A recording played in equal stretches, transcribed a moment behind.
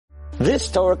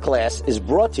This Torah class is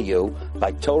brought to you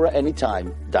by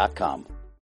TorahAnytime.com.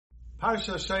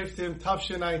 Parsha Shoftim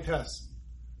Tafshin Ein Tes.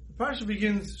 The parsha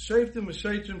begins, Shoftim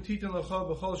v'shoitrim titin lecha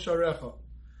b'chol sharecha.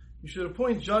 You should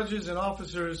appoint judges and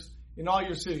officers in all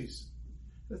your cities.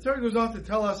 The Torah goes on to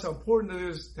tell us how important it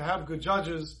is to have good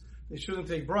judges. They shouldn't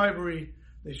take bribery.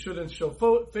 They shouldn't show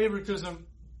favoritism.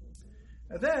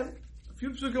 And then, a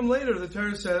few psukim later, the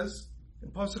Torah says,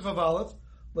 in Pasuk Aleph,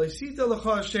 Leisita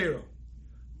lecha ashera.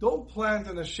 Don't plant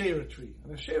an Asherah tree.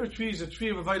 An Asherah tree is a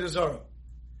tree of Avodah Zarah.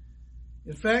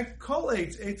 In fact, Kol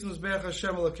eitz mizbeach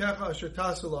Hashem Elokecha asher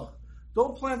tasulach.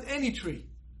 Don't plant any tree.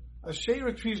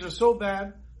 Asherah trees are so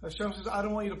bad, Hashem says, I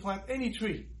don't want you to plant any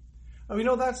tree. And we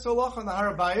know that's the halach on the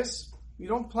Har HaBayis. You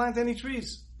don't plant any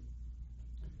trees.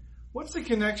 What's the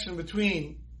connection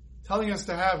between telling us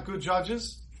to have good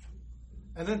judges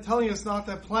and then telling us not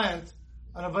to plant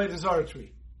an Avodah Zarah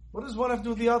tree? What does one have to do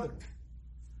with the other?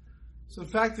 So in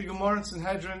fact, the Gemara in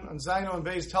Sanhedrin on Zaino and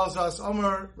Beis tells us,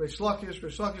 Amar Reish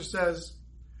Lakish says,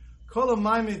 Kol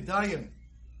ha'mayim dayan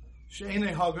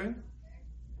she'enei hagin,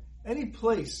 any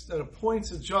place that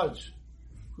appoints a judge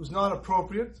who's not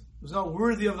appropriate, who's not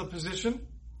worthy of the position,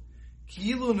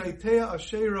 ki'ilu neitea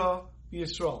asherah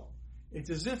b'Yisrael. It's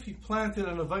as if he planted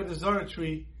an Avodah Zarah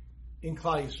tree in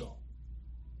Klal Yisrael.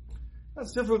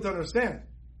 That's difficult to understand.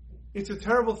 It's a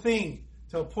terrible thing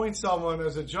to appoint someone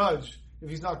as a judge if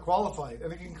he's not qualified,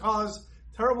 and it can cause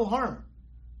terrible harm.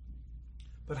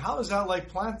 But how is that like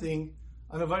planting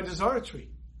an Avodah Zarah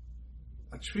tree?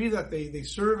 A tree that they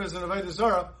serve as an Avodah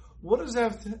Zarah, what does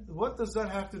that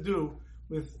have to do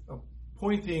with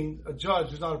appointing a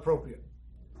judge who's not appropriate?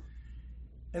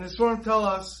 And the Sforim tell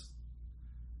us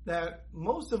that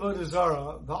most of Avodah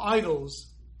Zarah, the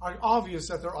idols, are obvious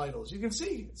that they're idols. You can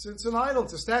see, it's an idol,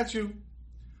 it's a statue.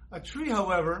 A tree,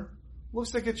 however,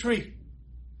 looks like a tree.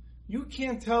 You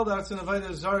can't tell that it's an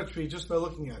Avodah Zarah tree just by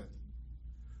looking at it.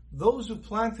 Those who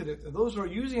planted it, and those who are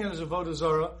using it as Avodah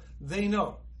Zarah, they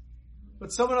know.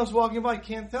 But someone else walking by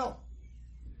can't tell.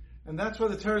 And that's why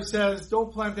the Torah says,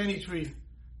 don't plant any tree,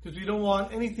 because we don't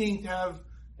want anything to have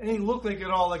any look like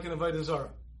at all like an Avodah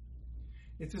Zarah.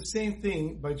 It's the same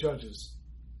thing by judges.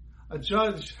 A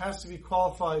judge has to be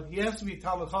qualified. He has to be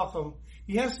Talmid Chacham.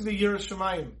 He has to be Yiras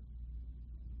Shamayim.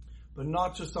 But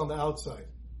not just on the outside.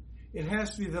 It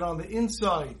has to be that on the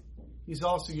inside, he's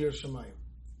also Yiras Shamayim.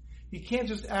 He can't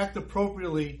just act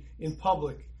appropriately in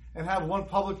public and have one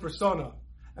public persona,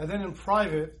 and then in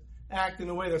private, act in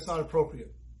a way that's not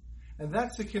appropriate. And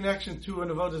that's the connection to an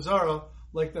Avodah Zarah,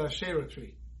 like the Asherah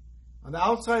tree. On the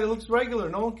outside, it looks regular.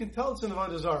 No one can tell it's an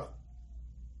Avodah Zarah.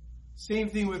 Same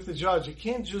thing with the judge. It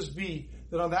can't just be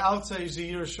that on the outside he's a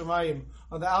Yiras Shamayim,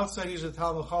 on the outside he's a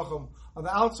Talmid Chacham, on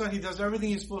the outside he does everything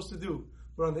he's supposed to do,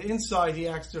 but on the inside he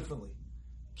acts differently.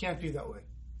 It can't be that way.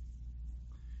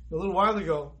 A little while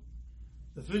ago,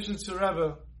 the Vizhnitzer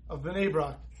Rebbe of Bnei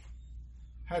Brak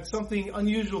had something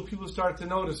unusual people started to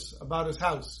notice about his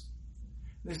house.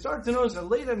 They started to notice that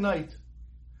late at night,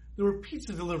 there were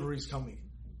pizza deliveries coming.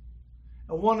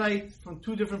 And one night from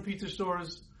 2 different pizza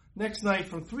stores, next night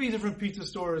from 3 different pizza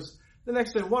stores, the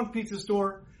next day 1 pizza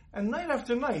store, and night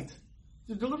after night,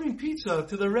 they're delivering pizza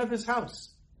to the Rebbe's house.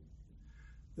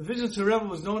 The Vizhnitzer Rebbe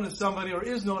was known as somebody, or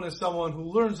is known as someone who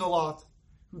learns a lot,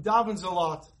 who davens a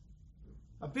lot,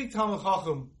 a big Talmid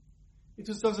Chacham. It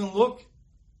just doesn't look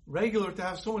regular to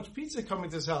have so much pizza coming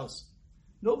to his house.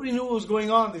 Nobody knew what was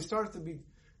going on. They started to be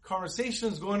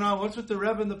conversations going on. What's with the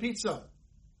Rebbe and the pizza?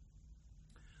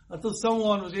 Until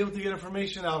someone was able to get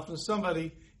information out from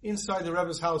somebody inside the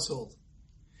Rebbe's household.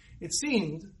 It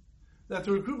seemed that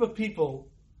there were a group of people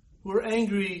who were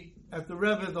angry at the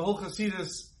Rebbe, the whole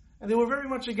Hasidus, and they were very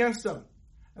much against them.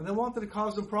 And they wanted to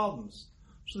cause them problems.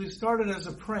 So they started as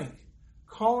a prank,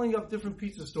 calling up different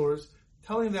pizza stores,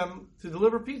 telling them to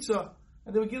deliver pizza,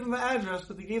 and they would give them the address,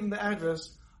 but they gave them the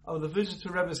address of the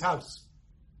Vizhnitzer Rebbe's house.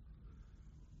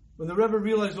 When the Rebbe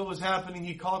realized what was happening,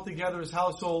 he called together his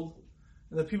household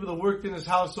and the people that worked in his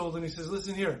household, and he says,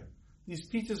 listen here, these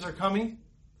pizzas are coming.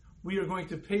 We are going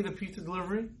to pay the pizza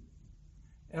delivery,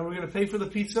 and we're going to pay for the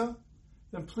pizza.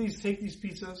 Then please take these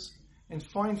pizzas and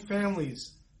find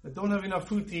families that don't have enough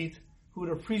food to eat who would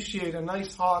appreciate a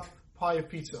nice hot pie of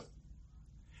pizza.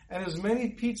 And as many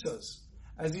pizzas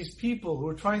as these people who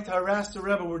were trying to harass the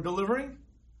Rebbe were delivering,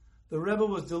 the Rebbe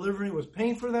was delivering, was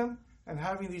paying for them, and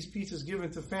having these pizzas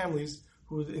given to families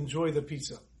who would enjoy the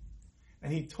pizza.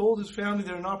 And he told his family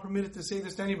they're not permitted to say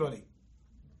this to anybody.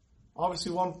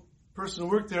 Obviously one person who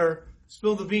worked there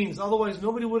spilled the beans, otherwise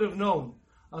nobody would have known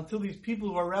until these people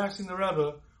who are harassing the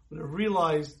Rebbe would have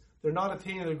realized they're not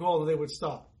attaining their goal and they would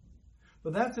stop.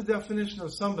 But that's the definition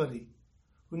of somebody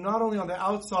who not only on the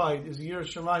outside is a Yireh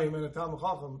Shamayim and a Talmid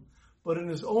Chacham, but in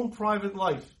his own private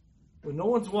life, when no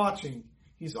one's watching,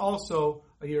 he's also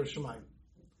a Yireh Shamayim.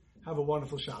 Have a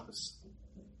wonderful Shabbos.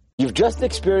 You've just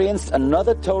experienced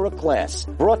another Torah class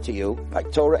brought to you by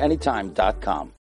TorahAnytime.com.